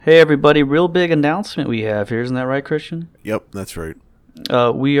Hey everybody, real big announcement we have here. Isn't that right, Christian? Yep, that's right.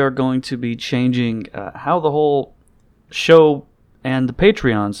 We are going to be changing how the whole show and the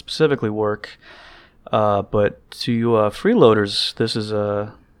Patreon specifically work. But to you freeloaders, this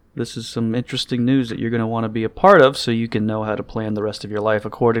is some interesting news that you're going to want to be a part of so you can know how to plan the rest of your life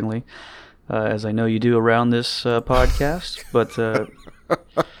accordingly, as I know you do around this podcast. But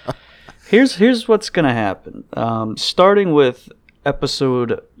here's what's going to happen. Starting with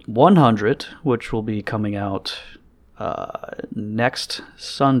episode 100, which will be coming out next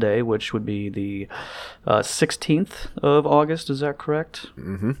Sunday, which would be the 16th of August. Is that correct?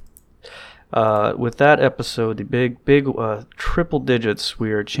 Mm-hmm. With that episode, the big triple digits,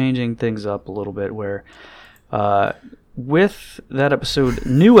 we are changing things up a little bit. Where with that episode,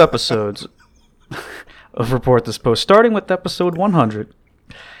 new episodes of Report This Post, starting with episode 100.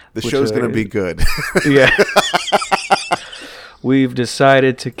 The show's going to be good. Yeah. We've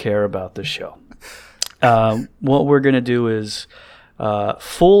decided to care about the show. What we're going to do is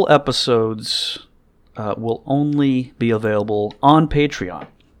full episodes will only be available on Patreon.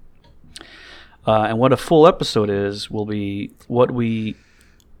 And what a full episode is will be what we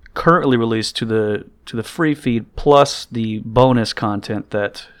currently release to the free feed plus the bonus content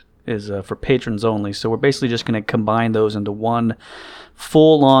that is for patrons only. So we're basically just going to combine those into one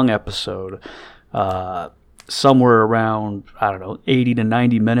full long episode. Somewhere around, 80 to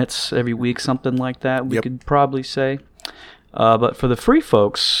 90 minutes every week, something like that, we could probably say. But for the free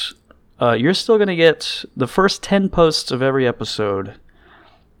folks, you're still going to get the first 10 posts of every episode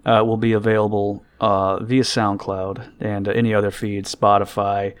will be available via SoundCloud and any other feed,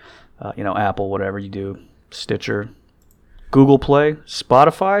 Spotify, Apple, whatever you do, Stitcher, Google Play,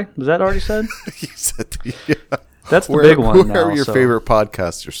 Spotify. Was that already said? You said, yeah. That's the big one now. Wherever your favorite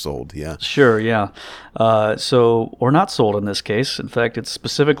podcasts are sold, yeah. Sure, yeah. Or not sold in this case. In fact, it's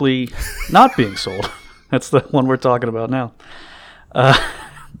specifically not being sold. That's the one we're talking about now. So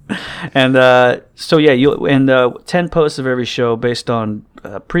 10 posts of every show based on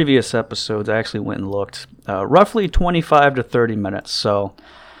previous episodes. I actually went and looked. Roughly 25 to 30 minutes. So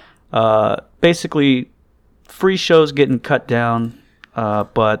basically, free shows getting cut down,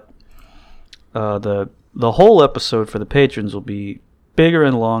 but the whole episode for the patrons will be bigger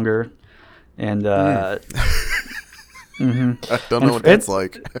and longer, and mm-hmm. I don't know what that's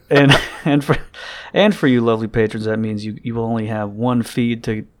like. and for you lovely patrons, that means you will only have one feed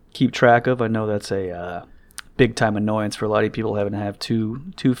to keep track of. I know that's a big time annoyance for a lot of people having to have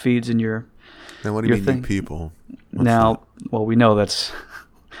two feeds in your. Now, what do you mean, thing. People? What's now, that? Well, we know that's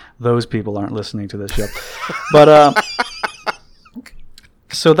those people aren't listening to this show, but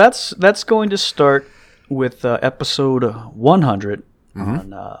so that's going to start with episode 100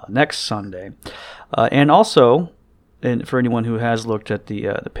 on next Sunday, and also, and for anyone who has looked at the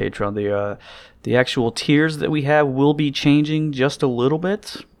Patreon, the actual tiers that we have will be changing just a little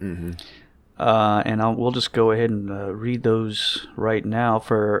bit, and we'll just go ahead and read those right now.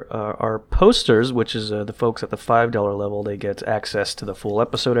 For our posters, which is the folks at the $5 level, they get access to the full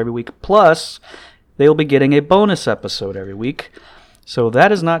episode every week. Plus, they'll be getting a bonus episode every week. So that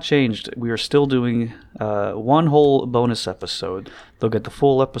has not changed. We are still doing one whole bonus episode. They'll get the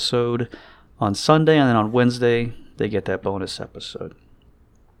full episode on Sunday, and then on Wednesday, they get that bonus episode.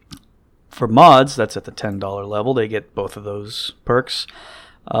 For mods, that's at the $10 level. They get both of those perks.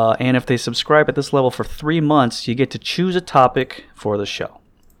 And if they subscribe at this level for 3 months, you get to choose a topic for the show.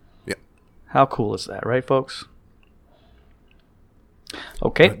 Yeah. How cool is that, right, folks?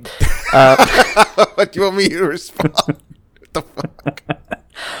 Okay. What do you want me to respond? What the fuck?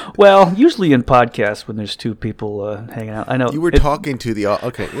 Well, usually in podcasts when there's two people hanging out, I know you were talking to the.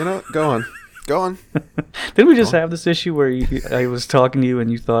 Okay, go on. Didn't we just have this issue where I was talking to you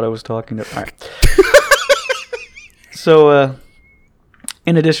and you thought I was talking to? All right. So,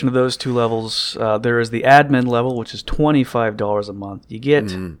 in addition to those two levels, there is the admin level, which is $25 a month. You get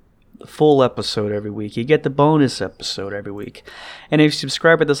the full episode every week. You get the bonus episode every week, and if you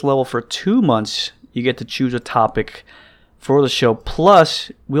subscribe at this level for 2 months, you get to choose a topic for the show.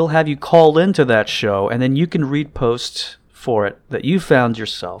 Plus, we'll have you call into that show, and then you can read posts for it that you found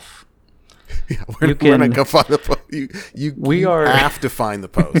yourself. Yeah, we're not gonna find the post. You have to find the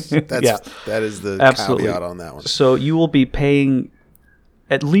post. That is the caveat on that one. So you will be paying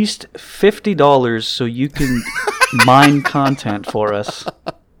at least $50 so you can mine content for us,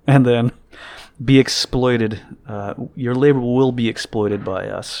 and then be exploited. Your labor will be exploited by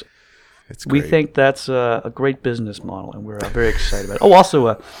us. We think that's a great business model, and we're very excited about it. Oh,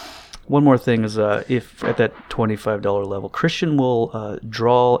 also, one more thing is if at that $25 level, Christian will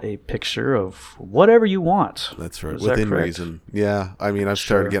draw a picture of whatever you want. That's right. Within reason. Yeah. I mean, I've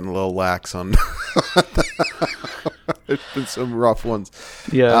started getting a little lax on there's been some rough ones.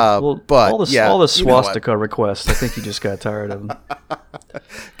 Yeah. But all the swastika requests, I think you just got tired of them.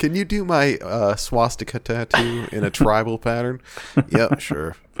 Can you do my swastika tattoo in a tribal pattern? Yep,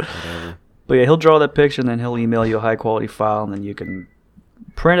 sure. Whatever. But yeah, he'll draw that picture and then he'll email you a high quality file and then you can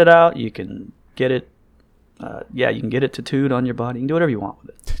print it out. You can get it. You can get it tattooed on your body. You can do whatever you want with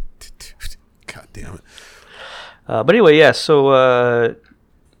it. God damn it. But anyway, yeah. So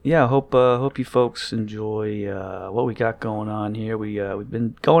hope you folks enjoy what we got going on here. We've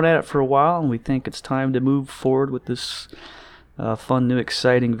been going at it for a while, and we think it's time to move forward with this fun, new,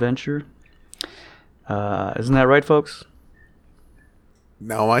 exciting venture. Isn't that right, folks?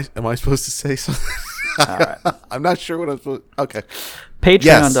 Now, am I supposed to say something? All right. I'm not sure what I'm supposed to... Okay.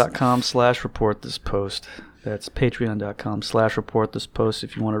 Patreon.com/reportthispost. That's patreon.com/reportthispost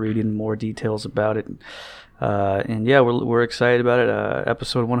if you want to read in more details about it. And yeah, we're excited about it.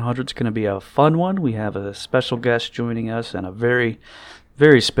 Episode 100 is going to be a fun one. We have a special guest joining us and a very,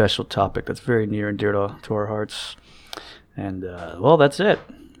 very special topic that's very near and dear to our hearts. And, that's it.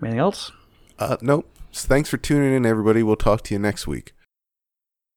 Anything else? Nope. Thanks for tuning in, everybody. We'll talk to you next week.